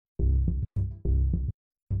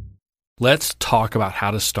Let's talk about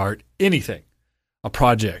how to start anything, a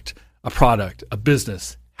project, a product, a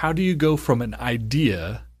business. How do you go from an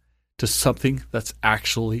idea to something that's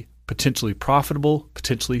actually potentially profitable,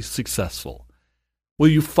 potentially successful? Well,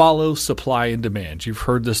 you follow supply and demand. You've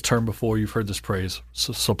heard this term before. You've heard this phrase,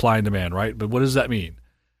 supply and demand, right? But what does that mean?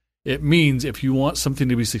 It means if you want something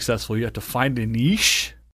to be successful, you have to find a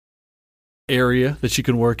niche area that you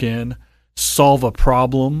can work in, solve a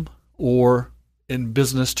problem, or in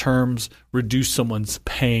business terms, reduce someone's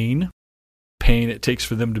pain it takes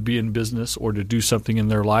for them to be in business or to do something in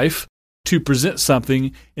their life, to present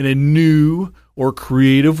something in a new or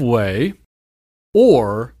creative way,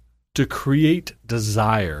 or to create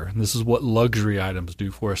desire. And this is what luxury items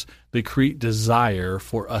do for us. They create desire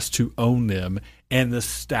for us to own them and the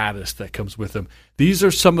status that comes with them. These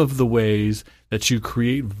are some of the ways that you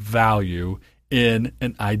create value in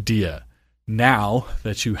an idea. Now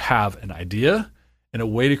that you have an idea and a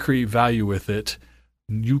way to create value with it,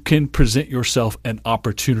 you can present yourself an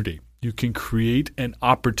opportunity. You can create an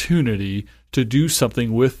opportunity to do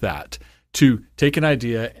something with that, to take an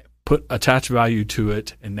idea, attach value to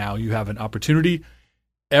it, and now you have an opportunity.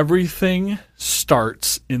 Everything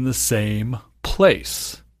starts in the same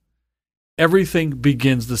place. Everything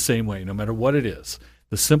begins the same way, no matter what it is.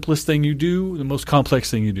 The simplest thing you do, the most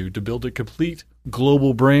complex thing you do, to build a complete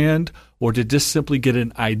global brand or to just simply get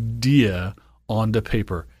an idea onto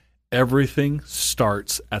paper. Everything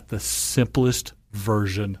starts at the simplest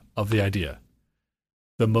version of the idea.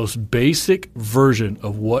 The most basic version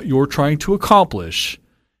of what you're trying to accomplish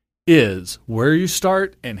is where you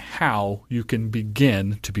start and how you can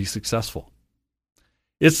begin to be successful.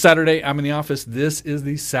 It's Saturday. I'm in the office. This is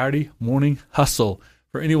the Saturday Morning Hustle.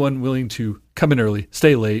 For anyone willing to come in early,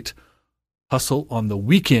 stay late, hustle on the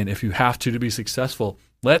weekend if you have to be successful.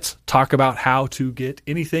 Let's talk about how to get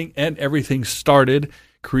anything and everything started,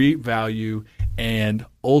 create value, and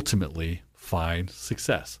ultimately find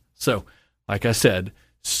success. So, like I said,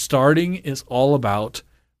 starting is all about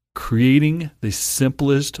creating the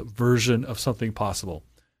simplest version of something possible.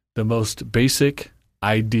 The most basic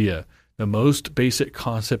idea, the most basic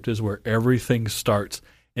concept is where everything starts,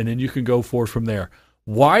 and then you can go forward from there.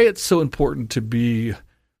 Why it's so important to be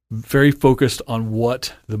very focused on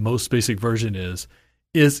what the most basic version is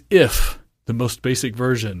if the most basic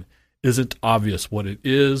version isn't obvious what it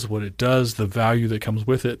is, what it does, the value that comes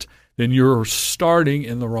with it, then you're starting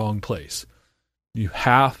in the wrong place. You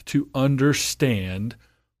have to understand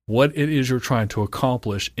what it is you're trying to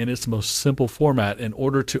accomplish in its most simple format in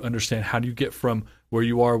order to understand how do you get from where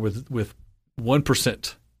you are with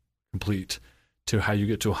 1% complete to how you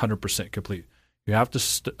get to 100% complete. You have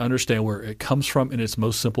to understand where it comes from in its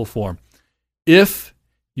most simple form. If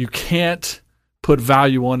you can't put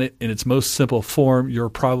value on it in its most simple form, you're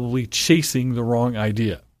probably chasing the wrong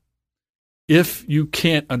idea. If you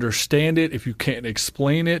can't understand it, if you can't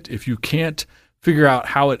explain it, if you can't figure out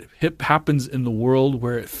how it happens in the world,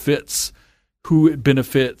 where it fits, who it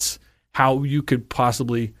benefits, how you could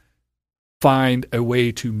possibly find a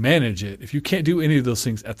way to manage it. If you can't do any of those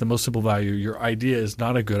things at the most simple value, your idea is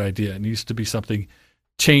not a good idea. It needs to be something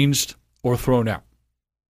changed or thrown out.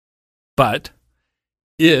 But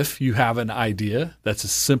if you have an idea that's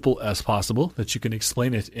as simple as possible, that you can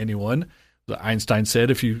explain it to anyone, Einstein said,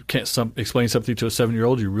 if you can't explain something to a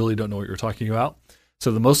 7-year-old, you really don't know what you're talking about.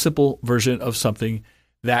 So the most simple version of something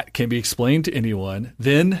that can be explained to anyone,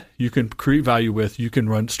 then you can create value with, you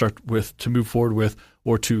can start with, to move forward with,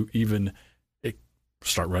 or to even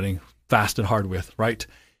start running fast and hard with, right?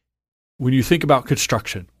 When you think about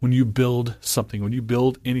construction, when you build something, when you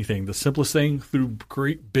build anything, the simplest thing through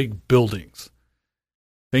great big buildings,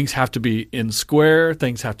 things have to be in square,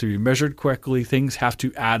 things have to be measured correctly, things have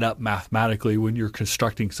to add up mathematically when you're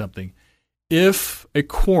constructing something. If a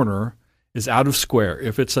corner is out of square,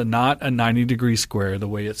 if it's not a 90-degree square the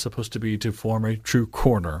way it's supposed to be to form a true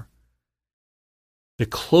corner, the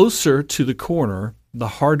closer to the corner, the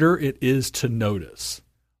harder it is to notice.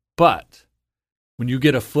 But when you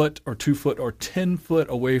get a foot or 2 foot or 10 foot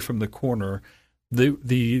away from the corner,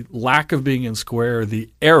 the lack of being in square, the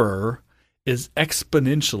error is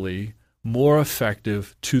exponentially more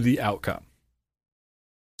effective to the outcome.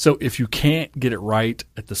 So if you can't get it right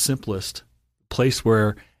at the simplest place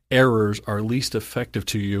where errors are least effective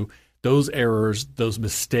to you, those errors, those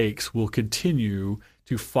mistakes will continue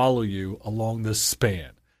to follow you along the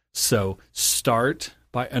span. So start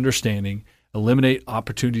by understanding, eliminate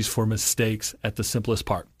opportunities for mistakes at the simplest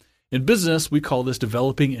part. In business, we call this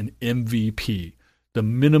developing an MVP, the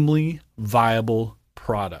minimally viable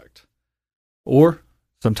product. Or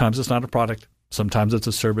sometimes it's not a product, Sometimes it's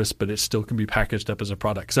a service, but it still can be packaged up as a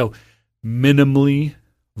product. So minimally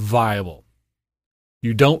viable.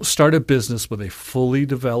 You don't start a business with a fully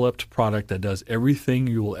developed product that does everything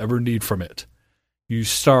you will ever need from it. You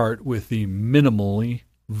start with the minimally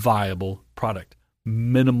viable product.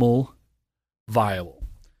 Minimal viable.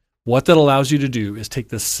 What that allows you to do is take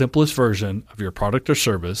the simplest version of your product or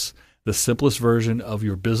service, the simplest version of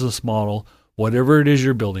your business model, whatever it is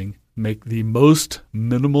you're building, make the most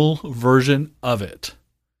minimal version of it.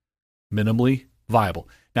 Minimally viable.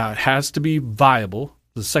 Now, it has to be viable,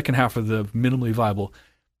 the second half of the minimally viable.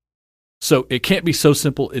 So it can't be so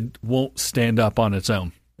simple it won't stand up on its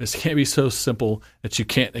own. It can't be so simple that you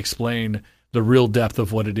can't explain the real depth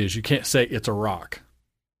of what it is. You can't say it's a rock.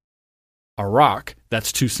 A rock,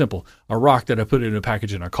 that's too simple. A rock that I put in a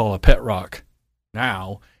package and I call a pet rock.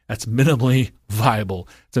 Now, that's minimally viable.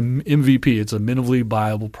 It's an MVP. It's a minimally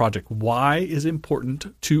viable project. Why is it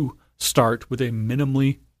important to start with a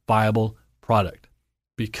minimally viable product?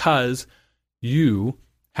 Because you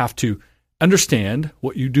have to understand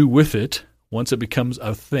what you do with it once it becomes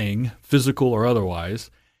a thing, physical or otherwise,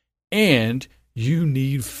 and you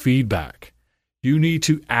need feedback. You need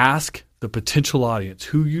to ask the potential audience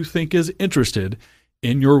who you think is interested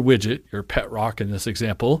in your widget, your pet rock in this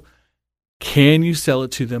example. Can you sell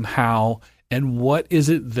it to them? How? And what is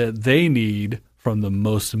it that they need from the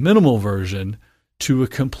most minimal version to a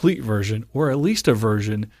complete version, or at least a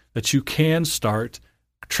version that you can start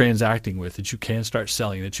transacting with, that you can start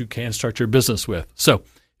selling, that you can start your business with? So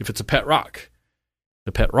if it's a pet rock,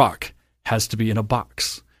 the pet rock has to be in a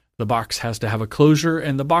box. The box has to have a closure,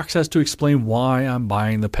 and the box has to explain why I'm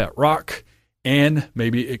buying the pet rock, and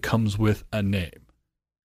maybe it comes with a name.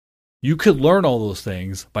 You could learn all those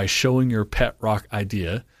things by showing your pet rock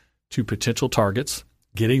idea to potential targets,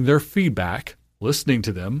 getting their feedback, listening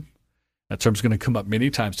to them. That term's going to come up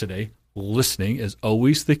many times today. Listening is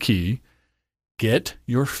always the key. Get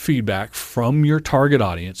your feedback from your target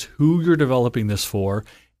audience, who you're developing this for,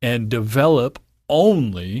 and develop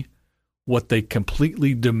only what they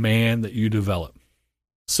completely demand that you develop.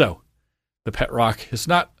 So, the pet rock is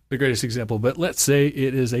not the greatest example, but let's say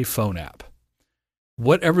it is a phone app.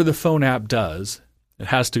 Whatever the phone app does, it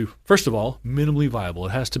has to, first of all, minimally viable.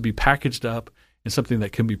 It has to be packaged up in something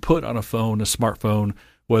that can be put on a phone, a smartphone,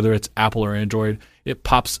 whether it's Apple or Android. It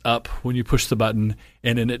pops up when you push the button,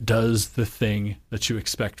 and then it does the thing that you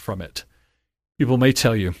expect from it. People may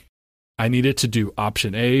tell you, I need it to do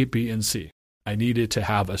option A, B, and C. I need it to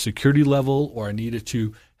have a security level, or I need it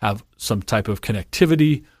to have some type of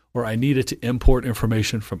connectivity, or I need it to import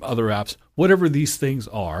information from other apps. Whatever these things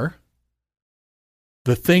are,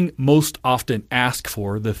 the thing most often asked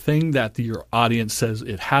for, the thing that your audience says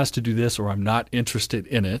it has to do this, or I'm not interested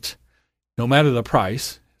in it, no matter the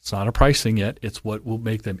price, it's not a pricing yet, it's what will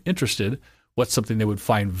make them interested, what's something they would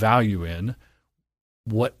find value in,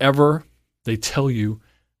 whatever they tell you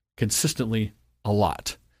consistently a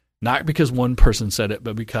lot. Not because one person said it,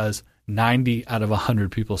 but because 90 out of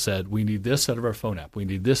 100 people said, we need this out of our phone app. We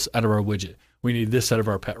need this out of our widget. We need this out of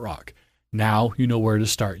our pet rock. Now you know where to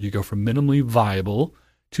start. You go from minimally viable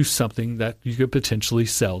to something that you could potentially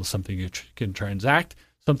sell, something you can transact,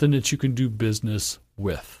 something that you can do business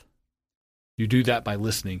with. You do that by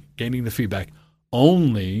listening, gaining the feedback,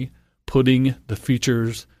 only putting the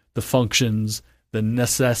features, the functions, the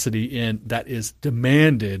necessity in that is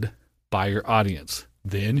demanded by your audience.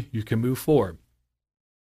 Then you can move forward.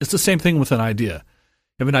 It's the same thing with an idea.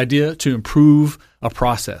 You have an idea to improve a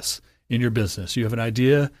process in your business. You have an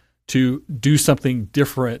idea to do something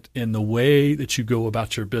different in the way that you go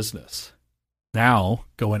about your business. Now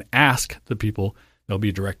go and ask the people that will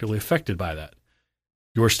be directly affected by that.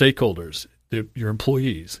 Your stakeholders, your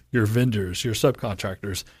employees, your vendors, your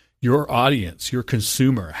subcontractors, your audience, your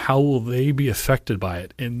consumer. How will they be affected by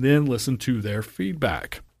it? And then listen to their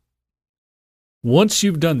feedback. Once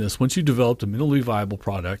you've done this, once you've developed a minimally viable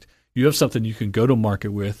product, you have something you can go to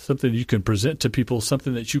market with, something you can present to people,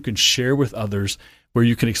 something that you can share with others, where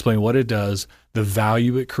you can explain what it does, the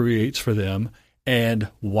value it creates for them, and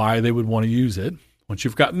why they would want to use it. Once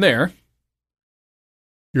you've gotten there,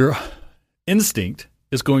 your instinct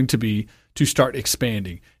is going to be to start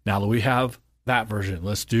expanding. Now that we have that version,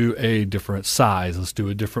 let's do a different size. Let's do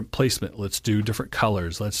a different placement. Let's do different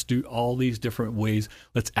colors. Let's do all these different ways.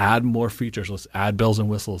 Let's add more features. Let's add bells and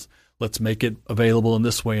whistles. Let's make it available in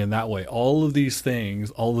this way and that way. All of these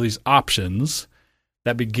things, all of these options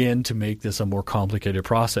that begin to make this a more complicated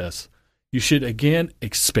process. You should, again,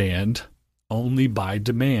 expand only by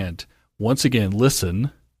demand. Once again,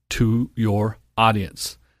 listen to your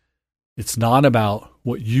audience. It's not about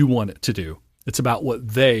what you want it to do. It's about what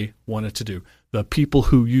they want it to do. the people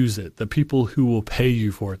who use it, the people who will pay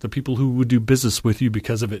you for it, the people who would do business with you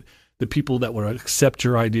because of it, the people that will accept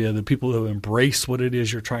your idea, the people who embrace what it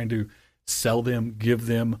is you're trying to sell them, give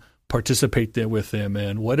them, participate there with them.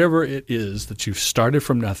 And whatever it is that you've started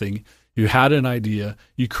from nothing, you had an idea,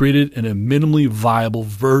 you created a minimally viable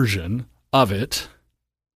version of it.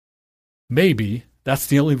 Maybe that's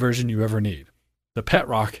the only version you ever need. The pet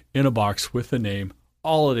rock in a box with the name,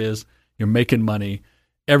 all it is, you're making money,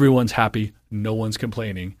 everyone's happy, no one's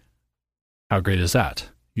complaining. How great is that?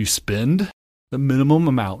 You spend the minimum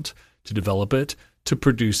amount to develop it, to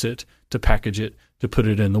produce it, to package it, to put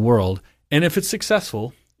it in the world. And if it's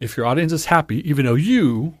successful, if your audience is happy, even though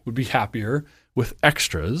you would be happier with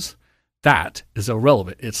extras, that is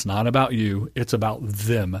irrelevant. It's not about you. It's about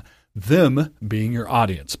them. Them being your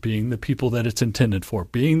audience, being the people that it's intended for,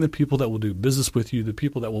 being the people that will do business with you, the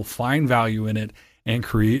people that will find value in it and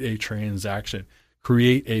create a transaction,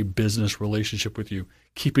 create a business relationship with you.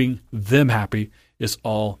 Keeping them happy is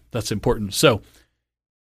all that's important. So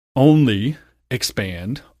only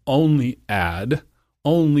expand, only add,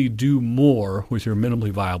 only do more with your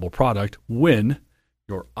minimally viable product when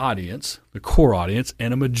your audience, the core audience,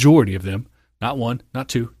 and a majority of them, not one, not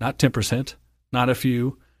two, not 10%, not a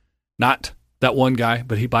few, not that one guy,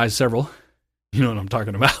 but he buys several. You know what I'm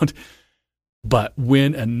talking about. But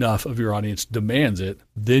when enough of your audience demands it,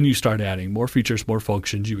 then you start adding more features, more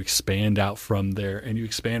functions. You expand out from there and you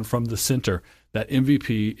expand from the center. That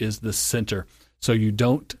MVP is the center. So you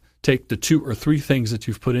don't take the 2 or 3 things that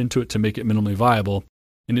you've put into it to make it minimally viable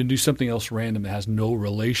and then do something else random that has no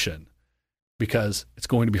relation, because it's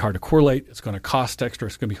going to be hard to correlate. It's going to cost extra.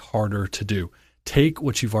 It's going to be harder to do. Take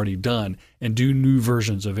what you've already done and do new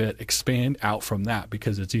versions of it. Expand out from that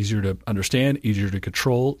because it's easier to understand, easier to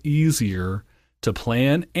control, easier to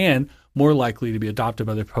plan, and more likely to be adopted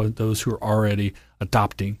by those who are already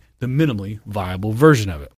adopting the minimally viable version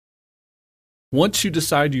of it. Once you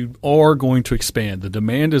decide you are going to expand, the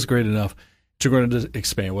demand is great enough to going to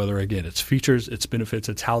expand, whether, again, it's features, it's benefits,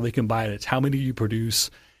 it's how they can buy it, it's how many you produce,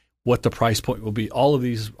 what the price point will be. All of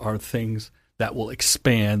these are things that will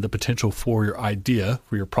expand the potential for your idea,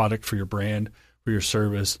 for your product, for your brand, for your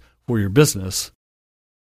service, for your business.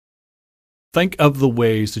 Think of the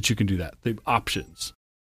ways that you can do that. The options,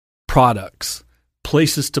 products,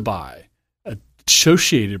 places to buy,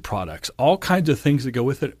 associated products, all kinds of things that go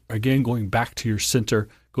with it. Again, going back to your center,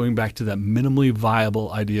 going back to that minimally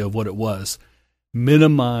viable idea of what it was.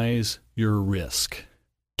 Minimize your risk.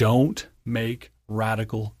 Don't make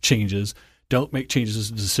radical changes. Don't make changes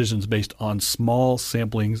and decisions based on small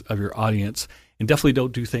samplings of your audience. And definitely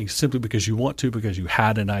don't do things simply because you want to, because you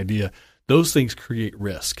had an idea. Those things create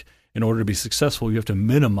risk. In order to be successful, you have to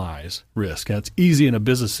minimize risk. And it's easy in a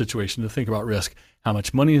business situation to think about risk. How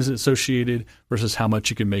much money is associated versus how much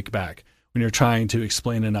you can make back. When you're trying to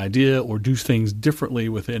explain an idea or do things differently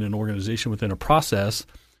within an organization, within a process,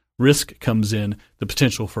 risk comes in the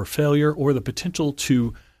potential for failure or the potential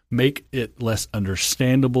to make it less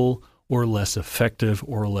understandable or less effective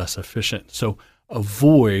or less efficient. So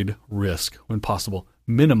avoid risk when possible.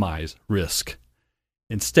 Minimize risk.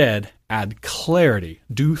 Instead, add clarity.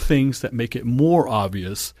 Do things that make it more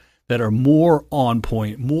obvious, that are more on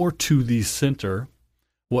point, more to the center,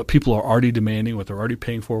 what people are already demanding, what they're already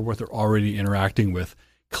paying for, what they're already interacting with.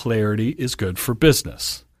 Clarity is good for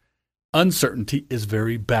business. Uncertainty is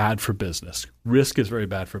very bad for business. Risk is very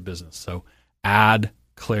bad for business. So add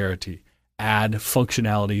clarity. Add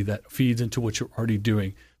functionality that feeds into what you're already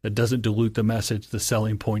doing, that doesn't dilute the message, the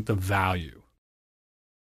selling point, the value.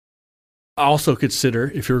 Also consider,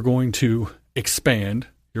 if you're going to expand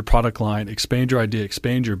your product line, expand your idea,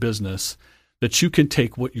 expand your business, that you can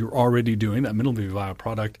take what you're already doing, that minimally viable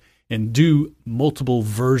product, and do multiple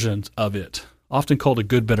versions of it, often called a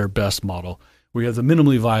good, better, best model, where you have the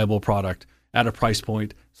minimally viable product at a price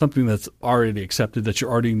point, something that's already accepted, that you're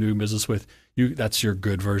already doing business with. That's your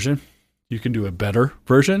good version. You can do a better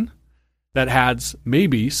version that adds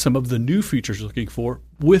maybe some of the new features you're looking for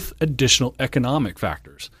with additional economic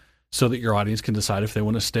factors so that your audience can decide if they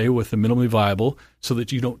want to stay with the minimally viable, so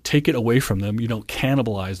that you don't take it away from them, you don't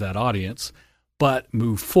cannibalize that audience, but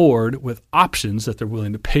move forward with options that they're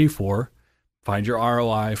willing to pay for. Find your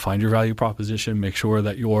ROI, find your value proposition, make sure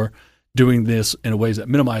that you're doing this in ways that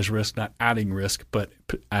minimize risk, not adding risk, but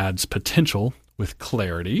adds potential with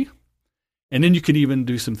clarity. And then you can even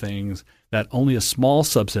do some things that only a small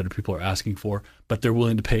subset of people are asking for, but they're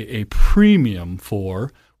willing to pay a premium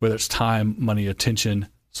for, whether it's time, money, attention,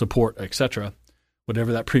 support, etc.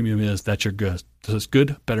 Whatever that premium is, that's your good. So it's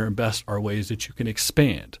good, better, and best are ways that you can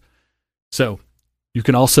expand. So you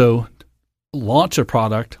can also launch a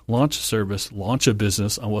product, launch a service, launch a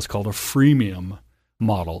business on what's called a freemium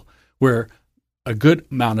model, where a good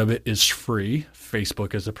amount of it is free.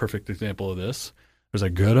 Facebook is a perfect example of this. There's a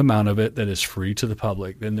good amount of it that is free to the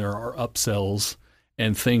public. Then there are upsells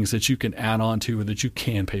and things that you can add on to or that you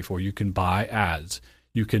can pay for. You can buy ads.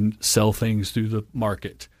 You can sell things through the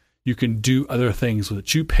market. You can do other things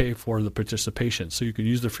that you pay for the participation. So you can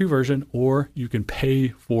use the free version or you can pay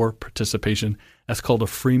for participation. That's called a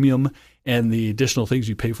freemium. And the additional things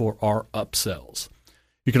you pay for are upsells.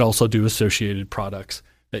 You can also do associated products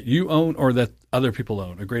that you own or that other people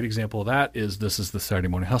own. A great example of that is this is the Saturday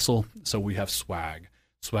Morning Hustle. So we have swag.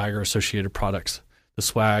 Swag are associated products. The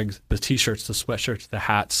swags, the t-shirts, the sweatshirts, the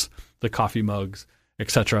hats, the coffee mugs,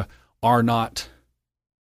 etc. are not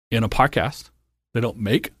in a podcast. They don't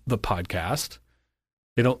make the podcast.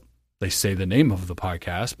 They say the name of the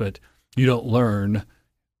podcast, but you don't learn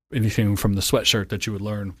anything from the sweatshirt that you would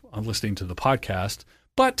learn on listening to the podcast.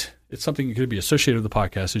 But it's something that could be associated with the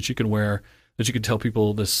podcast that you can wear, that you can tell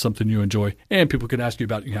people this is something you enjoy, and people can ask you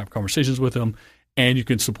about it. You can have conversations with them, and you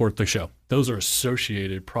can support the show. Those are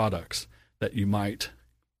associated products that you might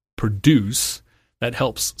produce that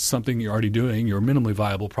helps something you're already doing, your minimally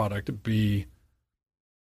viable product, be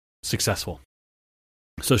successful.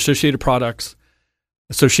 So associated products,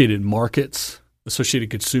 associated markets, associated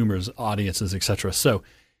consumers, audiences, etc. So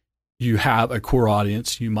you have a core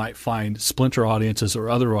audience. You might find splinter audiences or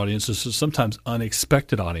other audiences, or sometimes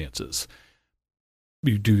unexpected audiences.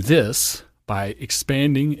 You do this by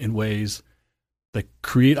expanding in ways that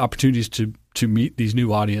create opportunities to meet these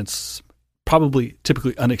new audience,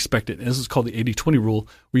 typically unexpected. And this is called the 80-20 rule,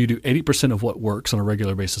 where you do 80% of what works on a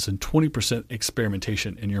regular basis and 20%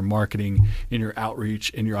 experimentation in your marketing, in your outreach,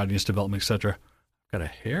 in your audience development, etc. Got a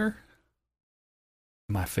hair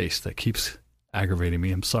in my face that keeps aggravating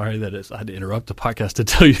me. I'm sorry that I had to interrupt the podcast to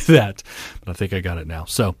tell you that, but I think I got it now.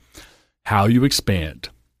 So how you expand,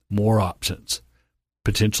 more options,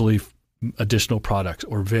 potentially additional products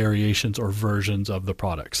or variations or versions of the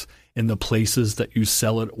products in the places that you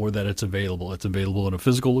sell it or that it's available. It's available in a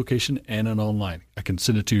physical location and an online. I can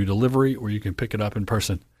send it to you delivery, or you can pick it up in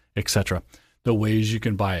person, etc. The ways you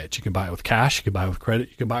can buy it. You can buy it with cash. You can buy it with credit.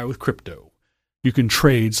 You can buy it with crypto. You can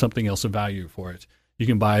trade something else of value for it. You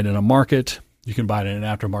can buy it in a market. You can buy it in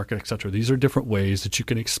an aftermarket, etc. These are different ways that you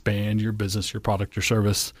can expand your business, your product, your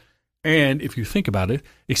service. And if you think about it,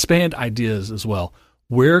 expand ideas as well.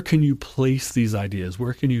 Where can you place these ideas?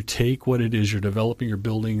 Where can you take what it is you're developing, you're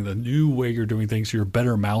building, the new way you're doing things, your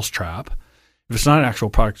better mousetrap? If it's not an actual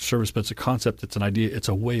product or service, but it's a concept, it's an idea, it's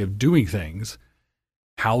a way of doing things,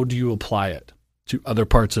 how do you apply it to other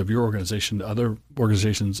parts of your organization, to other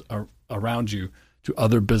organizations around you, to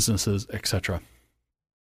other businesses, etc.?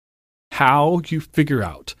 How you figure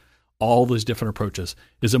out all those different approaches.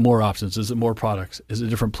 Is it more options? Is it more products? Is it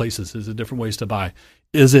different places? Is it different ways to buy?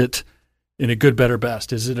 Is it in a good, better,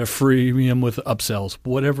 best? Is it a freemium with upsells?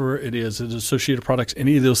 Whatever it is associated products,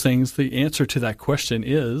 any of those things, the answer to that question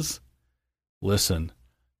is listen.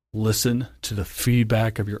 Listen to the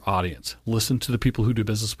feedback of your audience. Listen to the people who do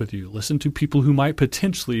business with you. Listen to people who might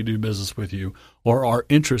potentially do business with you or are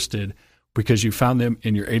interested because you found them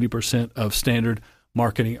in your 80% of standard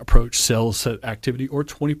marketing approach, sales activity, or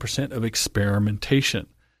 20% of experimentation.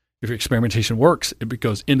 If your experimentation works, it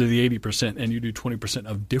goes into the 80% and you do 20%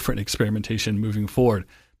 of different experimentation moving forward.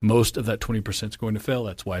 Most of that 20% is going to fail.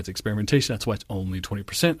 That's why it's experimentation. That's why it's only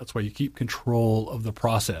 20%. That's why you keep control of the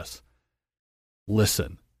process.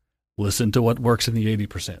 Listen. Listen to what works in the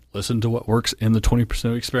 80%. Listen to what works in the 20%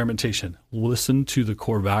 of experimentation. Listen to the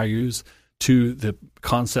core values, to the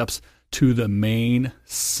concepts, to the main,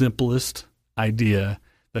 simplest idea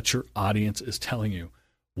that your audience is telling you.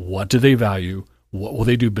 What do they value? What will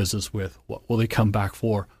they do business with? What will they come back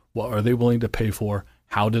for? What are they willing to pay for?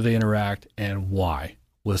 How do they interact? And why?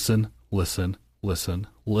 Listen, listen, listen,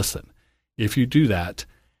 listen. If you do that,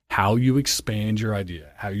 how you expand your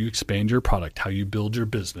idea, how you expand your product, how you build your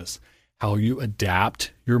business, how you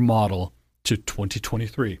adapt your model to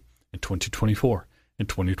 2023 and 2024 and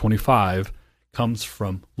 2025 comes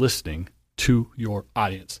from listening to your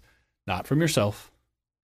audience, not from yourself,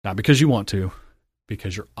 not because you want to,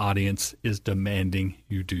 because your audience is demanding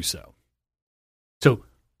you do so. So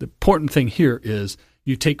the important thing here is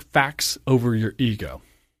you take facts over your ego.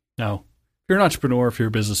 Now, if you're an entrepreneur, if you're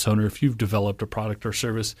a business owner, if you've developed a product or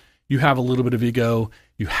service, you have a little bit of ego.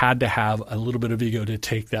 You had to have a little bit of ego to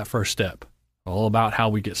take that first step. All about how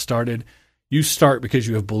we get started. You start because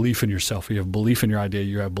you have belief in yourself. You have belief in your idea.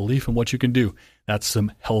 You have belief in what you can do. That's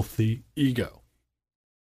some healthy ego.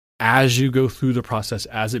 as you go through the process,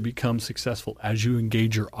 as it becomes successful, as you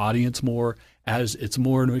engage your audience more, as it's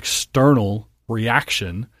more an external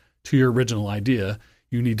reaction to your original idea,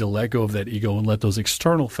 you need to let go of that ego and let those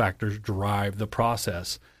external factors drive the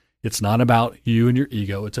process. It's not about you and your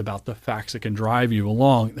ego. It's about the facts that can drive you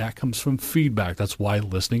along. That comes from feedback. That's why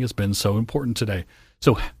listening has been so important today.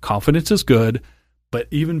 So confidence is good, but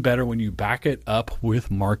even better when you back it up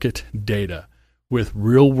with market data, with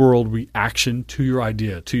real world reaction to your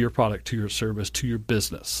idea, to your product, to your service, to your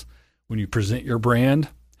business. When you present your brand,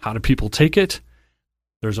 how do people take it?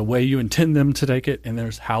 There's a way you intend them to take it, and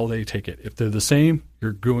there's how they take it. If they're the same,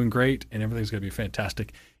 you're doing great, and everything's going to be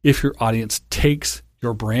fantastic. If your audience takes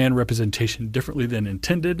your brand representation differently than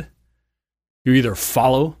intended, you either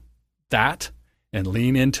follow that and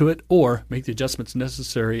lean into it, or make the adjustments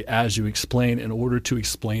necessary as you explain in order to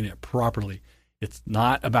explain it properly. It's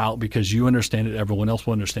not about because you understand it, everyone else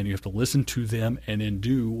will understand. You have to listen to them and then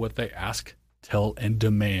do what they ask, tell, and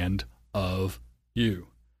demand of you.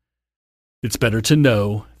 It's better to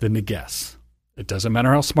know than to guess. It doesn't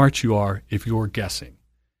matter how smart you are if you're guessing.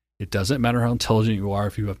 It doesn't matter how intelligent you are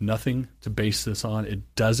if you have nothing to base this on.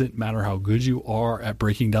 It doesn't matter how good you are at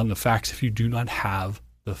breaking down the facts if you do not have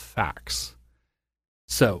the facts.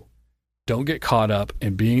 So don't get caught up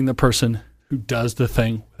in being the person who does the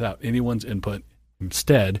thing without anyone's input.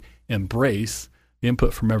 Instead, embrace the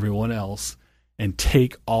input from everyone else and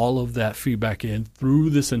take all of that feedback in through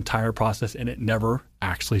this entire process, and it never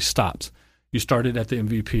actually stops. You started at the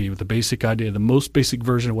MVP with the basic idea, the most basic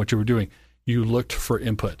version of what you were doing. You looked for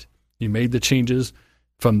input. You made the changes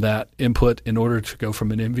from that input in order to go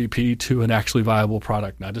from an MVP to an actually viable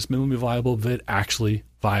product, not just minimally viable, but actually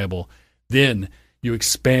viable. Then you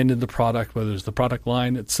expanded the product, whether it's the product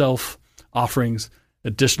line itself, offerings,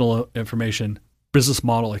 additional information, business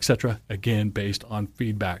model, etc., again, based on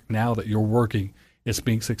feedback. Now that you're working, it's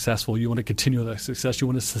being successful. You want to continue that success. You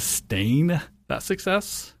want to sustain that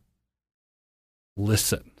success.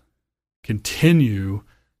 Listen. Continue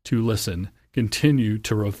to listen. Continue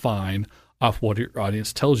to refine off what your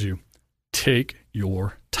audience tells you. Take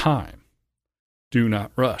your time. Do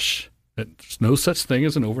not rush. There's no such thing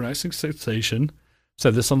as an overnight sensation. I've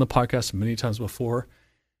said this on the podcast many times before.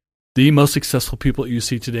 The most successful people that you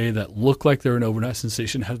see today that look like they're an overnight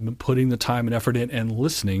sensation have been putting the time and effort in and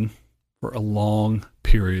listening for a long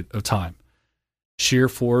period of time. Sheer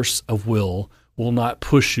force of will not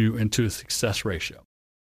push you into a success ratio.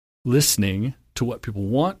 Listening to what people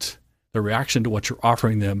want, the reaction to what you're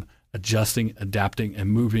offering them, adjusting, adapting, and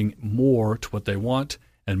moving more to what they want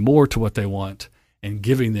and more to what they want, and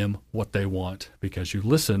giving them what they want because you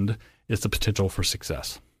listened is the potential for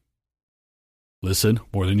success. Listen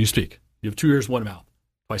more than you speak. You have 2 ears, 1 mouth.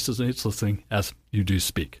 Twice as much listening as you do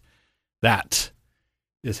speak. That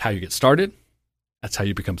is how you get started. That's how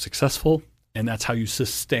you become successful. And that's how you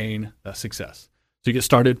sustain that success. So you get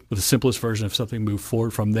started with the simplest version of something, move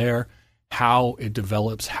forward from there. How it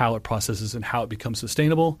develops, how it processes, and how it becomes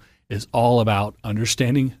sustainable is all about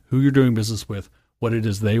understanding who you're doing business with, what it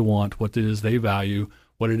is they want, what it is they value,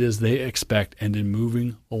 what it is they expect, and then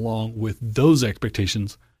moving along with those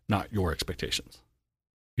expectations, not your expectations.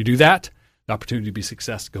 If you do that, the opportunity to be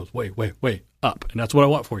success goes way, way, way up. And that's what I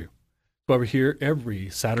want for you. So over here every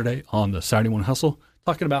Saturday on the Saturday Morning Hustle,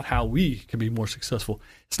 talking about how we can be more successful.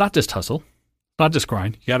 It's not just hustle. It's not just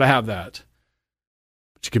grind. You got to have that.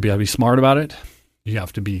 But you gotta be smart about it. You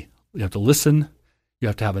have to listen. You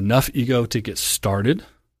have to have enough ego to get started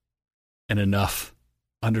and enough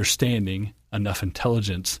understanding, enough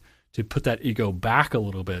intelligence to put that ego back a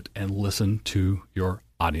little bit and listen to your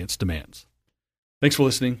audience demands. Thanks for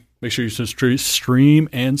listening. Make sure you stream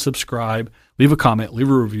and subscribe. Leave a comment, leave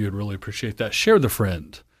a review. I'd really appreciate that. Share with a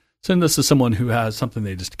friend. Send this to someone who has something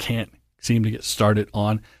they just can't seem to get started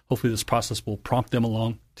on. Hopefully this process will prompt them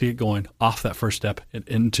along to get going off that first step and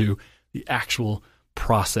into the actual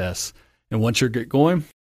process. And once you get going,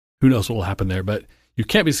 who knows what will happen there, but you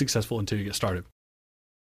can't be successful until you get started.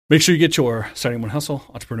 Make sure you get your Saturday Morning Hustle,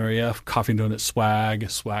 Entrepreneur AF, Coffee and Donut swag.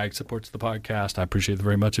 Swag supports the podcast. I appreciate it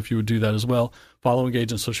very much if you would do that as well. Follow,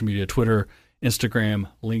 engage on social media, Twitter, Instagram,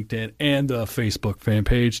 LinkedIn, and the Facebook fan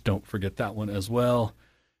page. Don't forget that one as well.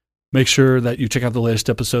 Make sure that you check out the latest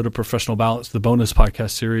episode of Professional Balance, the bonus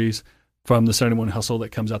podcast series from the Saturday Morning Hustle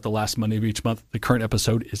that comes out the last Monday of each month. The current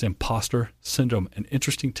episode is Imposter Syndrome, an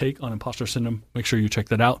interesting take on imposter syndrome. Make sure you check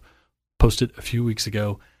that out. Posted a few weeks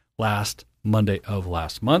ago, last Monday of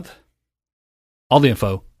last month. All the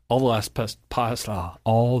info, all the last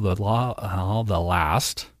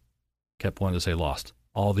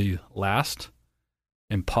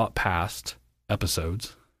and past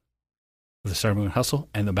episodes The Saturday Morning Hustle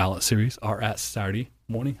and the Balance series are at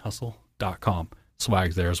SaturdayMorningHustle.com.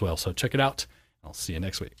 Swag's there as well, so check it out. I'll see you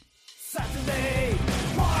next week. Saturday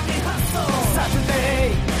Morning Hustle.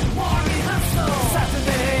 Saturday Morning Hustle.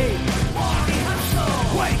 Saturday Morning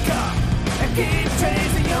Hustle. Wake up and keep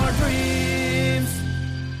chasing.